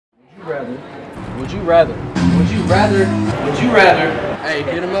rather? Would you rather? Would you rather? Would you rather? Hey,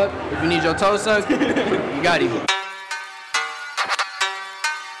 hit him up. If you need your toes sucked, you got him.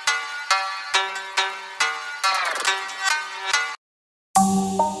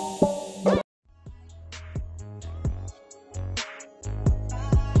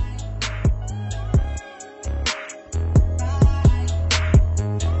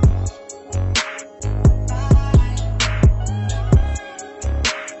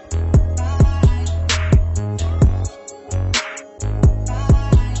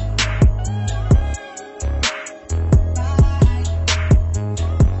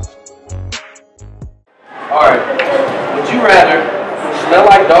 Alright, would you rather smell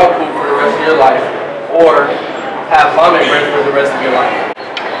like dog poop for the rest of your life or have vomit breath for the rest of your life?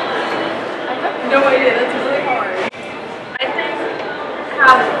 I have no idea, that's really hard. I think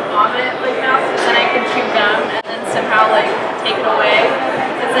have vomit like now so then I can chew gum and then somehow like take it away.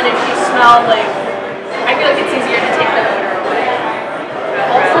 Because then if you smell like, I feel like it's easier to take the odor away.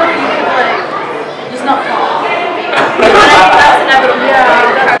 Also you can like, just not talk. I think that's inevitable.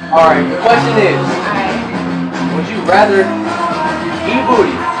 Yeah. Alright, the question is, would you rather eat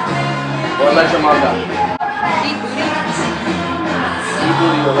booty or let your mom die? Eat booty? Eat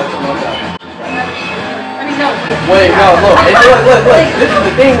booty or let your mom die? I mean, no. Wait, no, look. This is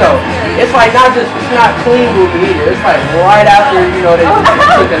the thing though. It's like not just, it's not clean booty either. It's like right after, you know, they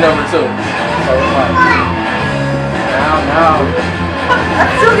took the number 2. So it's like, now. I'm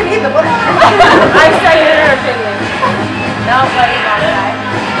still gonna eat the butt. I say in her opinion. No, let your mom die.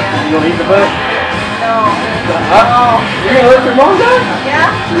 You gonna eat the butt? No. Huh? You're gonna let your mom die?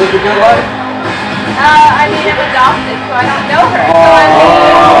 Yeah. She lived a good life? I mean, I'm adopted, so I don't know her. So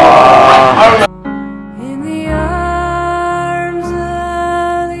I don't know. In the arms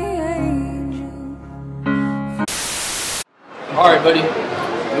of the angel. Alright, buddy.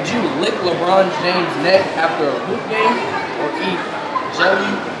 Would you lick LeBron James' neck after a hoop game or eat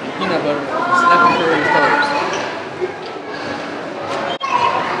jelly and peanut butter from Stephen Curry's toes?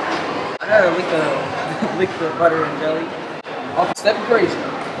 I gotta lick the butter and jelly. Off Stephen Curry's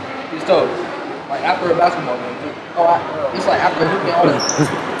his toes. Like after a basketball game. It's like after a hoop game.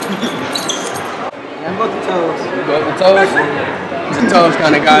 Yeah, I'm both the toes. You go with the toes? He's a toes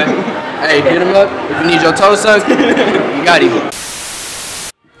kind of guy. Hey, hit him up. If you need your toes sucked, you got him.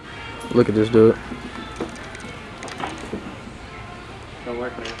 Look at this dude. Don't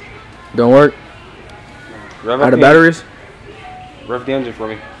work, man. Don't work? Rev Out of batteries? Rev the engine for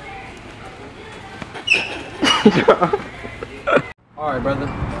me. Alright, brother.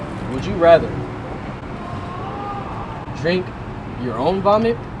 Would you rather drink your own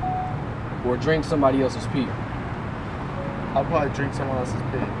vomit or drink somebody else's pee? I'll probably drink someone else's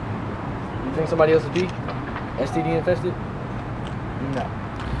pee. You drink somebody else's pee? STD infested? No.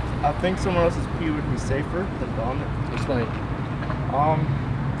 I think someone else's pee would be safer than vomit. Explain.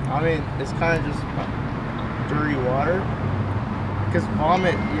 I mean, it's kind of just dirty water. Because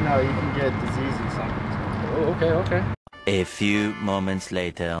vomit, you know, you can get diseases sometimes. Oh, okay. A few moments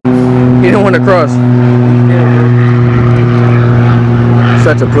later. He didn't want to cross.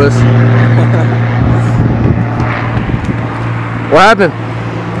 Such a puss. What happened?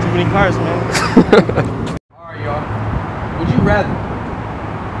 Too many cars, man. Alright, y'all. Would you rather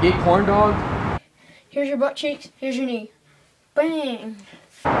get corn dogged here's your butt cheeks, here's your knee. Bang!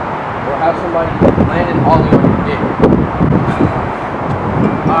 or have somebody land an ollie on your dick?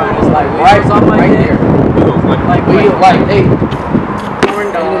 It's like right there. Hey, corn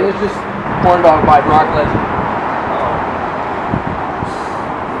dog. It's just corn dog by Brock Lesnar.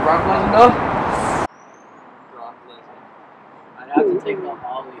 Brock Lesnar, no? Brock Lesnar. I'd have to take the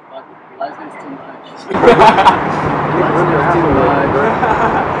Ollie. Fuck, Lesnar's too much. Lesnar's too much.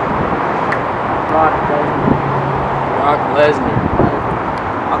 Brock Lesnar. Brock Lesnar.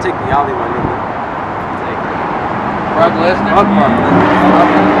 I'll take the alley, my nigga. Brock Lesnar? Fuck Brock Lesnar.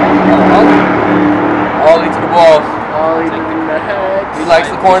 Ollie to the balls. Ollie to the head. He likes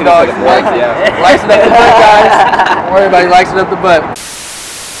the corn dog. He likes it. Likes it up the butt, guys. Don't worry about it. He likes it up the butt.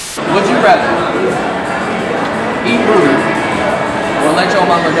 Would you rather eat booty or let your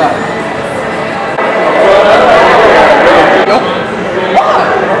mama die? Nope.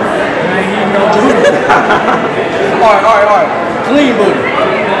 Why? Alright. Clean booty.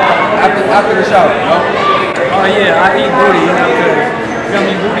 After the shower, you know? Oh yeah, I eat booty, you know, because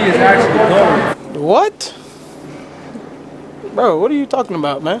booty is actually gold. What? Bro, what are you talking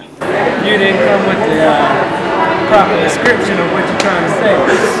about, man? You didn't come with the proper description of what you're trying to say.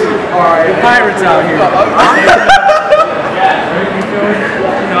 Alright. The pirates out here. You feel me?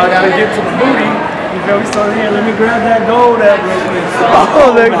 You know, I gotta get to the booty. You feel me? So here, let me grab that gold up real quick. So,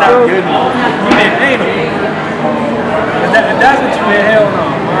 Oh, that gold. You meant anal. If that's what you meant, hell no.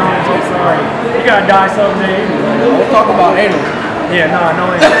 I'm so sorry. You gotta die someday. Let's talk about anal. Yeah, no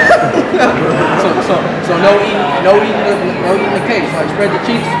anal. So no eating the cakes. Like spread the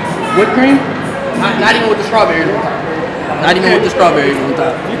cheeks, whipped cream. Not even with the strawberries on top. Not even with the strawberries on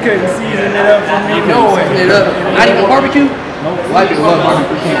top. You couldn't season it up for me. No, not even barbecue. White people love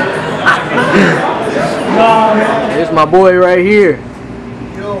barbecue. Nah, man. It's my boy right here.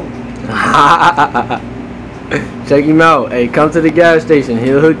 Check him out. Hey, come to the gas station.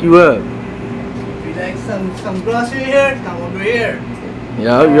 He'll hook you up. If you like some grocery here, come over here.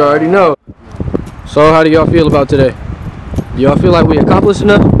 Yeah, you already know. So how do y'all feel about today? Do y'all feel like we accomplished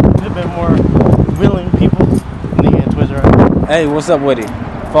enough? There's been more willing people. Nigga, Twitter. Hey, what's up with it?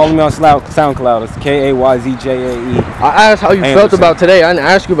 Follow me on SoundCloud. It's KAYZJAE. I asked how you felt about today. I didn't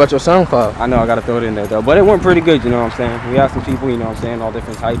ask you about your SoundCloud. I know I gotta throw it in there though, but it went pretty good. You know what I'm saying? We had some people. You know what I'm saying? All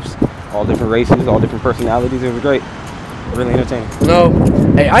different types, all different races, all different personalities. It was great. Really entertaining. No,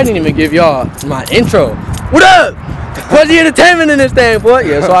 hey, I didn't even give y'all my intro. What up? What's the entertainment in this thing, boy?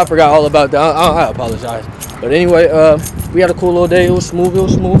 Yeah, so I forgot all about that. I apologize. But anyway, we had a cool little day. It was smooth. We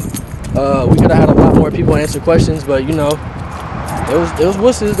could have had a lot more people answer questions, but you know, there was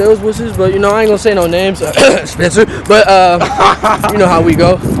wusses. But you know, I ain't gonna say no names, Spencer. But you know how we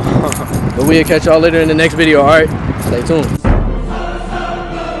go. But we'll catch y'all later in the next video. All right, stay tuned.